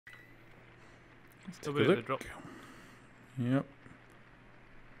Nobody at the drop. Yep.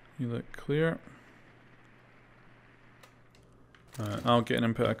 You look clear. I'll get an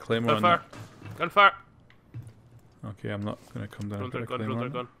input a claymore on that. Gunfire! Okay, I'm not gonna come down and put a Gun, claymore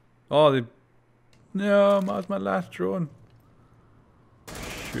on gun. Oh, they... No, that was my last drone.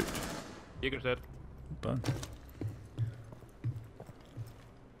 Shoot. Jaeger's dead. Done.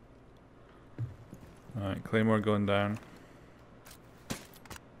 Alright, claymore going down.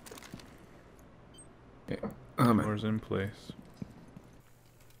 Yeah. Claymore's in place.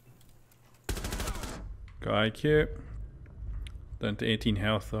 Got IQ. Down to 18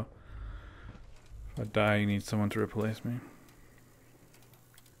 health though. If I die, you need someone to replace me.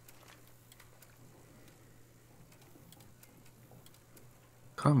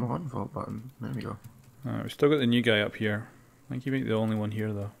 Come on, vault button. There we go. Alright, we still got the new guy up here. I think you might be the only one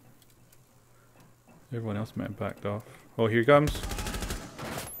here though. Everyone else might have backed off. Oh, here he comes.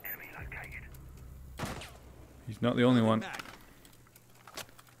 He's not the only one. I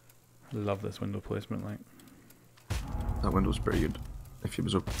love this window placement, like. That window's pretty good. If he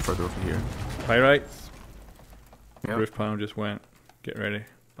was up further over here. Pyrites. Yep. Roof panel just went. Get ready.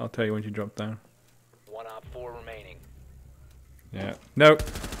 I'll tell you when you drop down. 1 op 4 remaining. Yeah. No.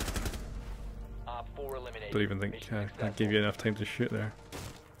 Op 4 eliminated. Don't even think I gave you enough time to shoot there.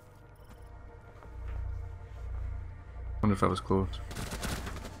 Wonder if I was close.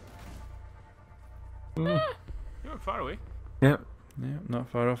 You weren't far away. Yep. Yeah, not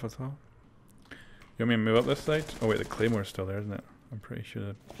far off at all. You want me to move up this side? Oh wait, the claymore's still there, isn't it? I'm pretty sure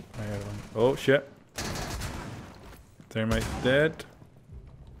that I heard one. Oh shit! Thermite's dead.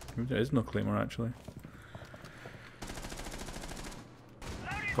 Maybe there is no claymore actually.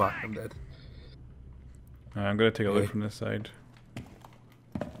 Fuck, I'm dead. I'm gonna take a look from this side.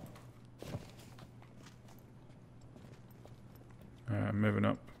 I'm moving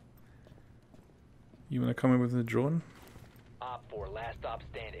up. You wanna come in with the drone? Op 4 last stop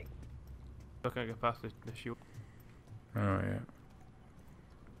standing. I can't get past the shield. Oh yeah.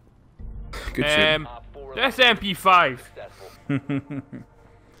 Good shit. Op 4 This MP5! successful.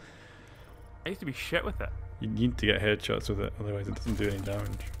 I used to be shit with it. You need to get headshots with it, otherwise it doesn't do any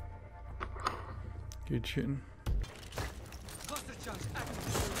damage. Good shooting.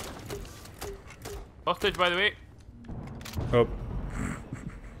 Hostage, by the way. Oh.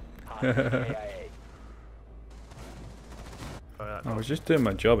 AIA. I was just doing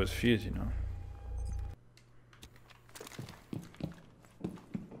my job as Fuse, you know.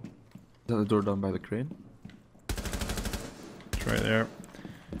 Is that the door down by the crane? It's right there.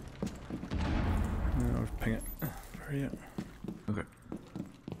 I'll just ping it. Where are you? Okay.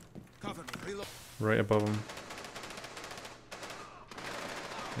 Right above him.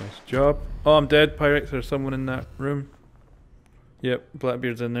 Nice job. Oh, I'm dead, Pyrex. There's someone in that room. Yep,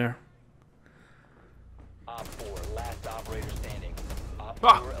 Blackbeard's in there. Op 4 last operator standing. Op 4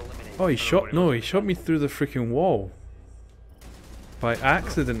 Ah! eliminated. Oh, he shot. No, he shot me through the freaking wall. By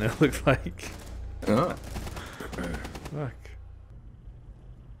accident, it looked like. Ah. Fuck.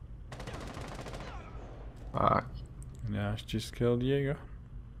 Fuck. Nash just killed Jaeger.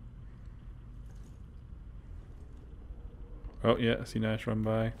 Oh, yeah, I see Nash run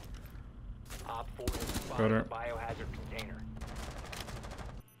by. Op 4 has Got spotted her. a biohazard container.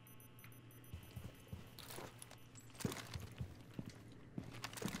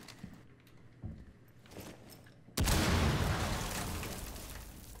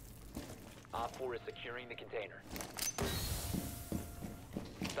 Op 4 is securing the container.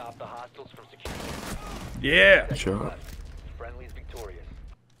 Stop the hostiles from securing it. Yeah! Sure. Friendly's victorious.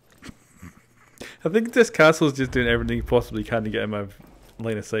 I think this castle's just doing everything he possibly can to get in my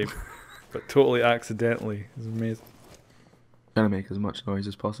line of sight. But totally accidentally. It's amazing. Trying to make as much noise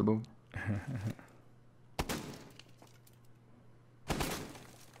as possible.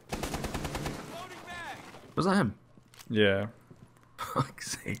 Was that him? Yeah.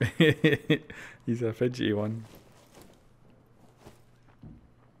 Fuck's sake. He's a fidgety one.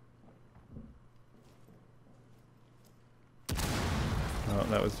 Oh,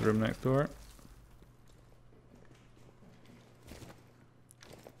 that was the room next door.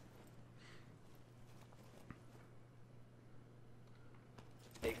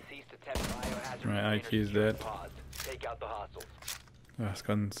 They've ceased attempting biohazard Right, container IQ is security dead. pods. Take out the hostiles. Oh, this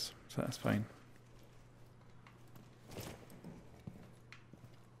gun's satisfying.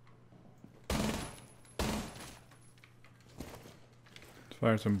 Let's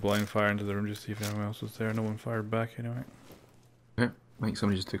fire some blind fire into the room just to see if anyone else was there. No one fired back anyway. Yeah, like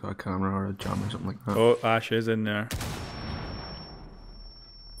somebody just took out a camera or a jam or something like that. Oh, Ash is in there.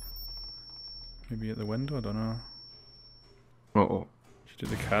 Maybe at the window, I don't know. Oh, oh. She Do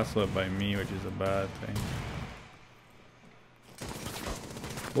the castle up by me, which is a bad thing.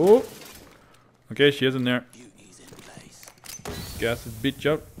 Oh! Okay, she is in there. Gas is bitch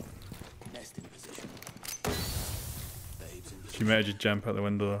out. She might just jump out the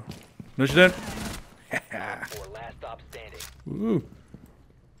window though. No, she didn't! Four last stop standing. Ooh.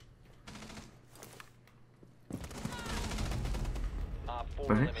 Op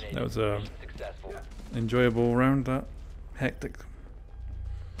 4 Nice. eliminated. That was a Mission successful. enjoyable round, that. Hectic.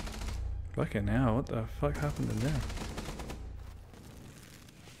 Fucking hell, what the fuck happened in there?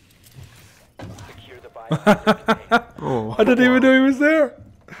 Secure the biohazard container. Oh, I didn't even know he was there!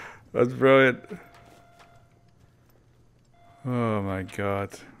 That's brilliant. Oh my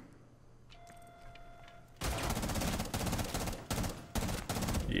god.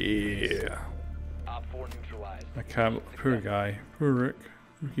 Yeah. Op 4 neutralized. I can't. Poor guy. Poor Rick.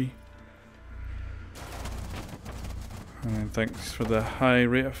 Ricky. And then thanks for the high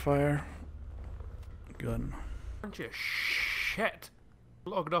rate of fire. Gun. Aren't you shit?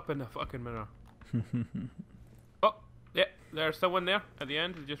 Logged up in the fucking mirror. Oh, yeah, there's someone there at the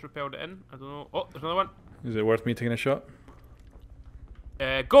end who just repelled it in. I don't know. Oh, there's another one. Is it worth me taking a shot?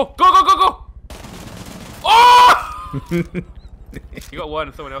 Go! Go, go, go, go! Oh! You got one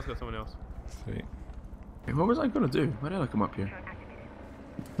and someone else got someone else. Sweet. Hey, what was I gonna do? Why did I come up here?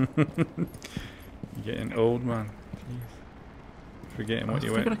 You're getting old, man. Jeez. Forgetting I what was you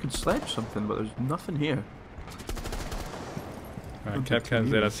thinking I went. could sledge something, but there's nothing here.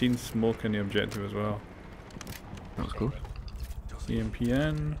 Capcan's there. I've seen smoke in the objective as well. That's cool.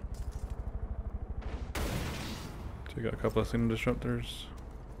 CMPN. So we got a couple of signal disruptors.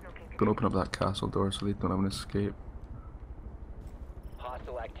 Gonna open up that castle door so they don't have an escape.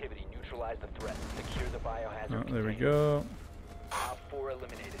 Hostile activity. Neutralize the threat. Secure the biohazard Oh, there we container. go. Op 4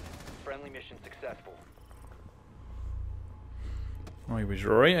 eliminated. Friendly mission successful. Oh, he was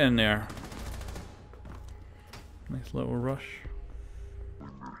right in there. Nice little rush.